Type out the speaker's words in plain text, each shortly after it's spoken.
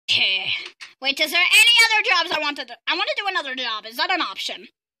Okay. Wait, is there any other jobs I want to do? I want to do another job. Is that an option?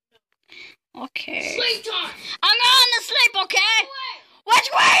 Okay. Sleep time! I'm going to sleep, okay? Which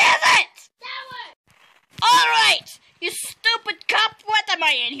way is it? That way! Alright, you stupid cop. What am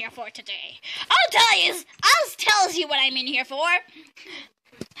I in here for today? I'll tell you what I'm in here for. I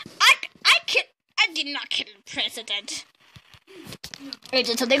did not kill the president. I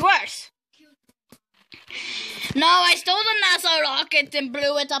did something worse. No, I stole the NASA rocket and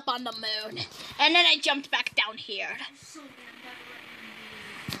blew it up on the moon. And then I jumped back down here.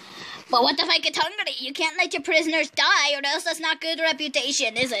 But what if I get hungry? You can't let your prisoners die, or else that's not good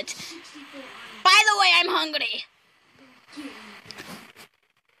reputation, is it? By the way, I'm hungry.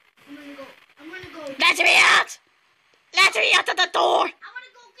 I'm gonna go. Let me out! Let me out of the door! I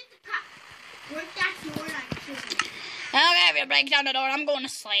wanna go get the cop. Break that door and I kill you. Okay, if you break down the door, I'm going to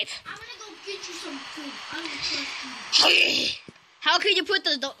sleep. I'm gonna go get you some food. I don't trust you. How could you put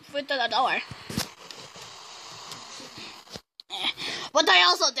the foot to the door? What I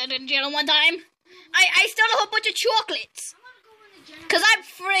also did in jail one time, I stole a whole bunch of chocolates. I'm gonna go in the general. Cause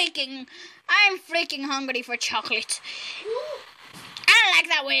I'm freaking hungry for chocolate. Ooh. I don't like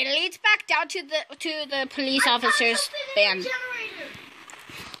that way. It leads back down to the police officer's van.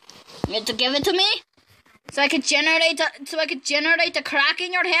 You have to give it to me, so I could generate a crack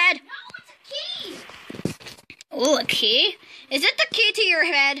in your head. No, it's a key. Oh, a key? Is it the key to your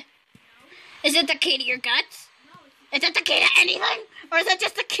head? No. Is it the key to your guts? No, Is it the key to anything? Or is it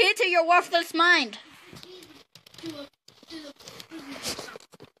just the key to your worthless mind? it's the key to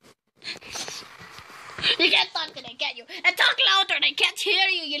the You can't talk to they get you. And talk louder, they can't hear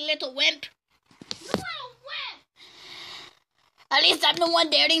you, you little wimp. You little wimp. At least I'm the one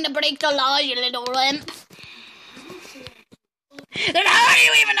daring to break the law, you little wimp. Then how are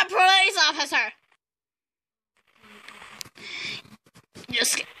you even a police officer?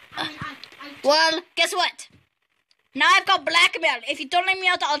 Just... Well, guess what? Now I've got blackmail. If you don't let me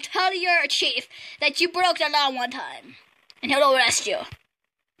out, I'll tell your chief that you broke the law one time. And he'll arrest you.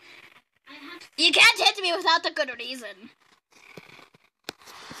 You can't hit me without a good reason.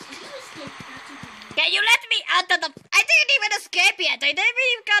 Can you let me out of the... I didn't even escape yet. I didn't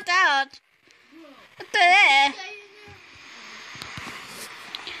even got out. What the heck?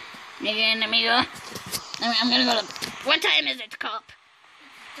 Let me go. I'm gonna go to... What time is it, cop?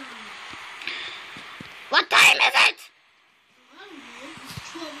 What time is it?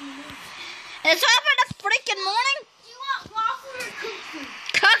 It's 12 in the freaking morning? Do you want waffle or cooked food?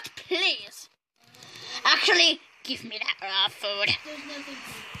 Cooked, please. Actually, give me that raw food. There's nothing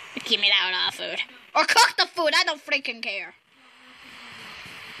good. Give me that raw food. Or cook the food, I don't freaking care.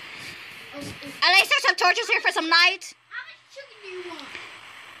 At least there's some torches here for some light. How much chicken do you want?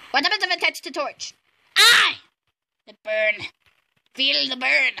 What happens if I touch the torch? Ah! The burn. Feel the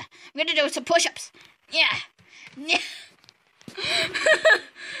burn. I'm gonna do some push-ups. Yeah. Yeah.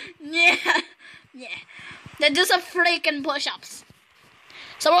 Yeah. Then do some freaking push-ups.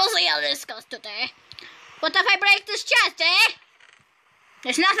 So we'll see how this goes today. What if I break this chest, eh?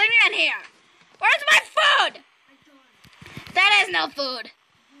 There's nothing in here. Where's my food? That is no food.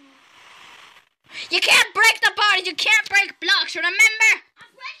 You can't break the bars. You can't break blocks, remember?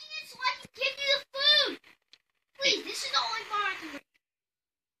 I'm breaking it so I can give you the food. Please, this is the only bar I can break.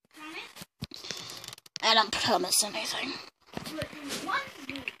 Promise? I don't promise anything. But there's one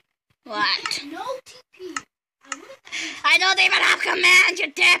rule. What? No TP. I don't even have command, you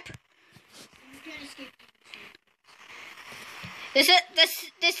dip. You can't escape. This is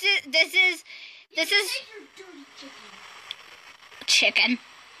Take your dirty chicken. chicken.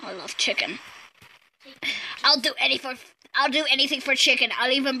 I love chicken. I'll do anything for chicken.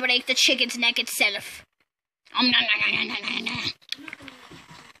 I'll even break the chicken's neck itself.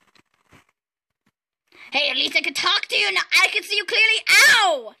 Hey, at least I can talk to you now. I can see you clearly.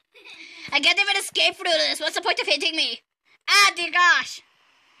 Ow! I can't even escape through this. What's the point of hitting me? Ah, dear gosh.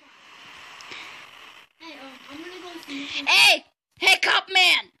 Hey, I'm gonna go see. Hey, cop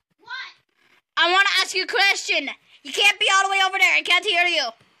man. What? I want to ask you a question. You can't be all the way over there. I can't hear you.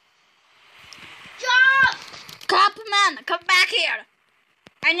 Job! Cop man, come back here.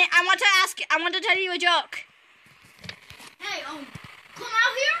 I want to tell you a joke. Hey, come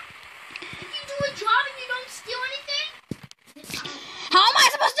out here. If you do a job and you don't steal anything, how am I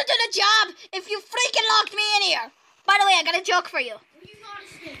supposed to do the job if you freaking locked me in here? By the way, I got a joke for you. you not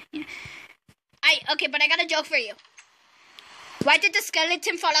escape. Okay, but I got a joke for you. Why did the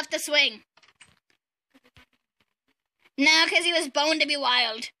skeleton fall off the swing? No, because he was born to be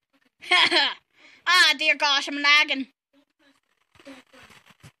wild. Ah, dear gosh, I'm lagging.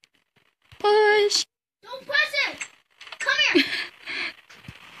 Push. Don't press it. Come here.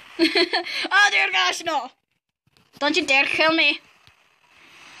 Oh dear gosh, no. Don't you dare kill me.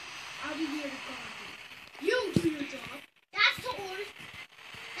 I'll be here to guard you. You do your job. That's the order.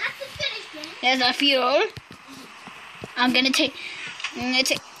 That's the finish game. There's the fuel. I'm gonna take.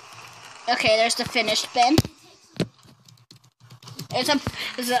 Okay, there's the finished bin. There's a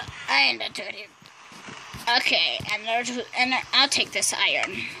iron dirty. Okay, and I'll take this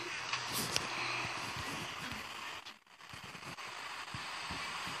iron.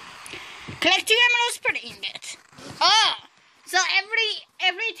 Collect 2 emeralds per ingot. Oh, so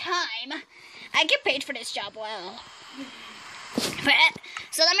every time I get paid for this job. Well,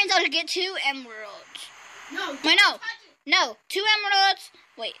 so that means I'll get 2 emeralds. No. Wait, no, 2 emeralds.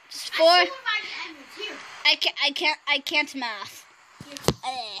 Wait, 4. I can't math.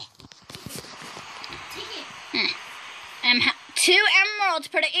 Take it. 2 emeralds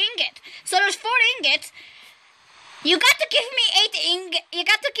per ingot. So there's 4 ingots. You got to give me 8 You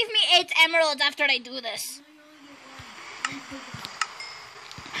got to give me 8 emeralds after I do this.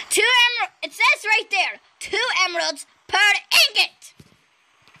 2 emeralds. It says right there, 2 emeralds per ingot.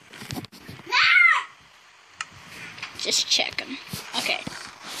 Just checking. Okay.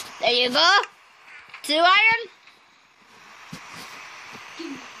 There you go. 2 iron.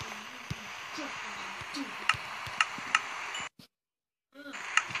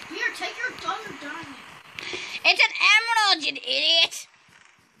 Here, take your other diamond. It's an emerald, you idiot.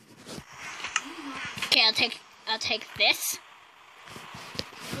 Okay, I'll take this.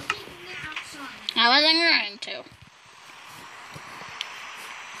 I wasn't going to.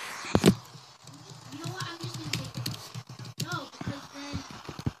 You know what? I'm just gonna take it. No, because then.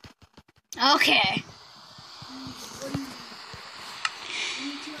 Okay. What do you need? You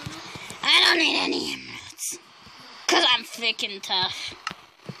need 2 emeralds? I don't need any emeralds. Because I'm freaking tough.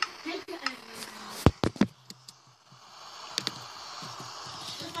 Take the emeralds.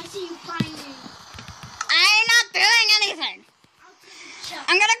 If I see you finding. I'm not doing anything. I'll take the chest.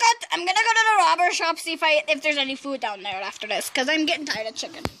 I'm gonna go to the robber shop, see if there's any food down there after this, because I'm getting tired of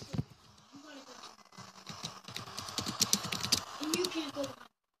chicken. You gotta go. And you can't go behind.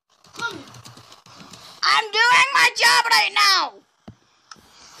 Come here. I'm doing my job right now.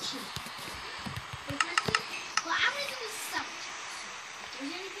 Well, I'm gonna do this cell check. Is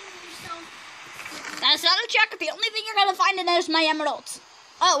there anything in your cell? That's not a check. The only thing you're gonna find in there is my emeralds.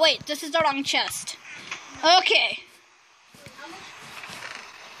 Oh wait, this is the wrong chest. Okay. How much?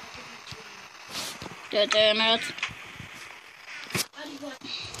 The emeralds. How do you want?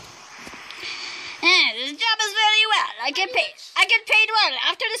 This job is very well. I get paid well.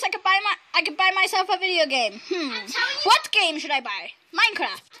 After this, I could buy myself a video game. I'm telling you. What game should I buy?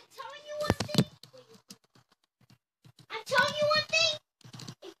 Minecraft. I'm telling you one thing. I'm telling you one thing.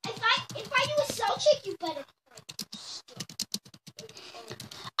 If I do a cell check, you better.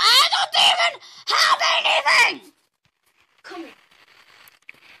 I don't even have anything. Come here.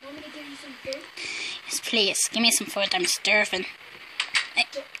 Want me to give you some food? Yes, please. Give me some food. I'm starving.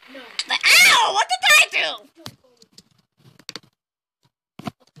 No. Ow! What did I do?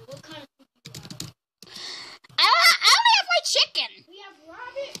 Okay, what kind of food do you have? I only have my chicken. We have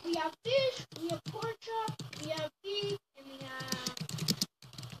rabbit, we have fish, we have pork chop, we have beef, and we have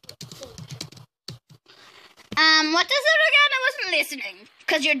pork chop. What is it again? I wasn't listening.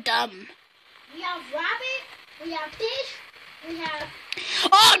 Because you're dumb. We have rabbit, we have fish, we have...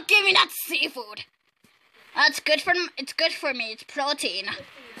 Oh, give me that seafood. That's good for It's good for me. It's protein.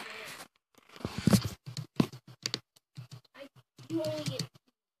 You only get...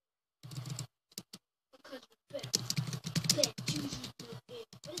 Because we're fed. Fed, juicy, big.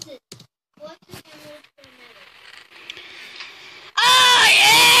 What is it? What's the emerald for another? Oh,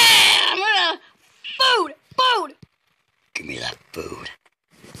 yeah! I'm gonna... Food! Give me that food.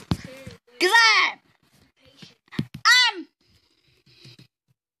 Because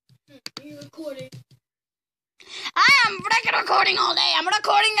You're recording. I am freaking recording all day. I'm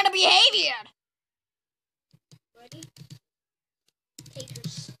recording the behavior. Ready? Take your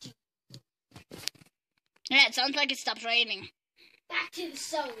stew. Yeah, it sounds like it stopped raining. Back to the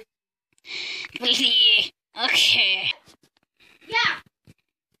cell. Okay. Yeah.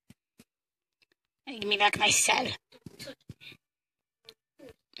 Give me back my cell.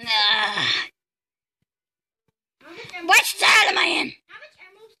 Which cell am I in? How much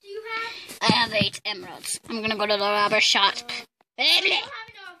emeralds do you have? I have 8 emeralds. I'm gonna go to the robber shop. You don't have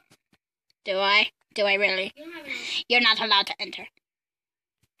enough. Do I? Do I really? You don't have enough. You're not allowed to enter.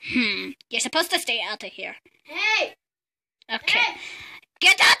 You're supposed to stay out of here. Hey! Okay. Hey!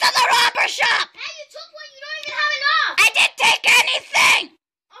 Get out of the robber shop! Hey, you took one. You don't even have enough. I didn't take anything!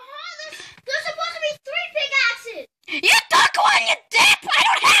 There's supposed to be 3 pickaxes. You took one, you dip! I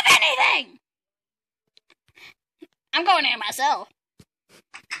don't have I'm going here myself.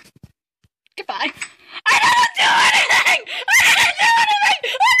 Goodbye. I didn't do anything! I didn't do anything!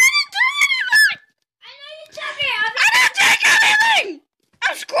 I didn't do anything! I know you took it. I didn't take anything!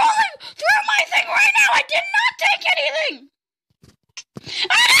 I'm scrolling through my thing right now. I did not take anything!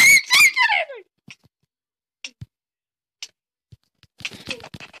 I didn't take anything!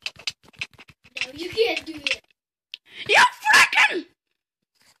 No, you can't do it. You frickin'!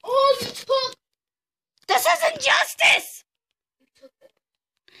 Oh, you took. This isn't justice! You took it.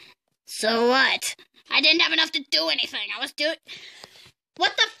 So what? I didn't have enough to do anything. I was doing...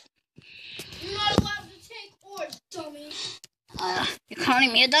 What the... You're not allowed to take ores, dummy. You're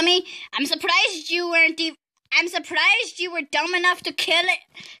calling me a dummy? I'm surprised you weren't I'm surprised you were dumb enough to kill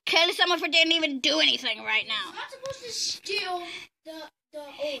someone who didn't even do anything right now. You're not supposed to steal the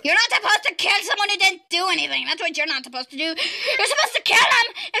ores. You're not supposed to kill someone who didn't do anything. That's what you're not supposed to do. You're supposed to kill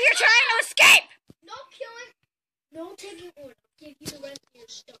them if you're trying to escape. No killing. No taking ores. I'll give you the rest of your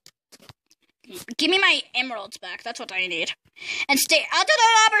stuff. Give me my emeralds back. That's what I need. And stay out of the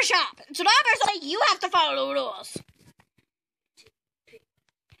robber shop. It's robbers, like you have to follow the rules.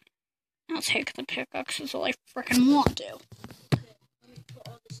 I'll take the pickaxe. That's all I freaking want to. Okay, let me put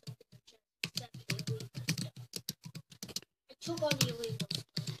all this stuff in the chest. Except the illegal stuff. I took all the illegal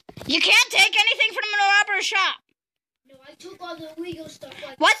stuff. You can't take anything from the robber shop. No, I took all the illegal stuff.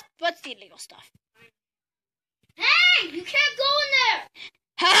 Like What's the illegal stuff? Hey! You can't go in there!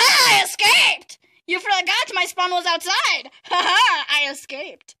 Ha! I escaped! You forgot my spawn was outside. Ha! I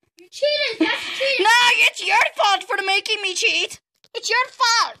escaped. You cheated! That's cheating! No, it's your fault for making me cheat. It's your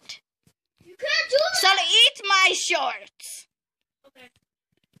fault. You can't do that! So eat my shorts. Okay.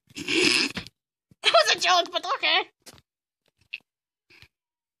 That was a joke, but okay.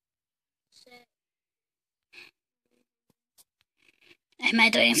 Am I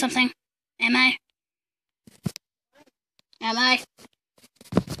doing something? Am I? Am I?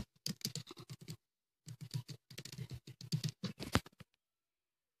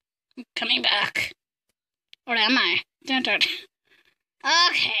 I'm coming back. Or am I? Dun, dun.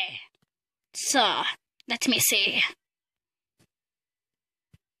 Okay. So, let me see.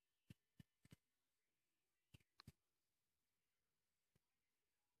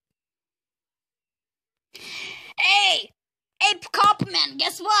 Hey! Ape Copman,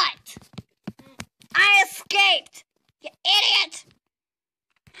 guess what? I escaped! You idiot!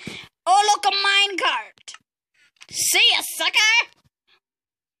 Oh, look, a minecart! See ya, sucker!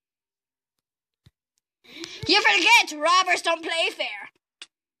 You forget, robbers don't play fair.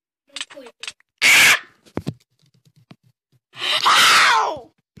 Don't play fair. Ah!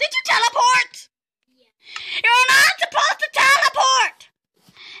 How? Did you teleport? Yeah. You're not supposed to teleport!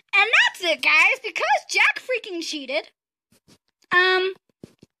 And that's it, guys, because Jack freaking cheated.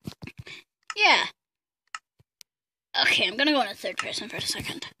 Yeah. Okay, I'm gonna go in a third person for a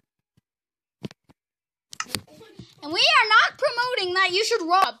second. And we are not promoting that you should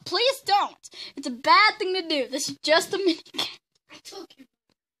rob. Please don't. It's a bad thing to do. This is just a minigame. I took you.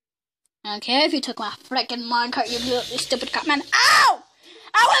 Okay, if you took my freaking minecart, you stupid cop man. Ow!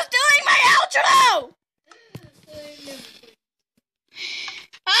 I was doing my outro!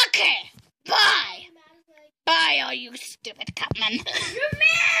 Okay, bye. Bye, all you stupid cop men.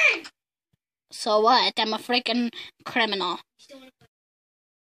 You're mean! So what? I'm a freaking criminal. You still wanna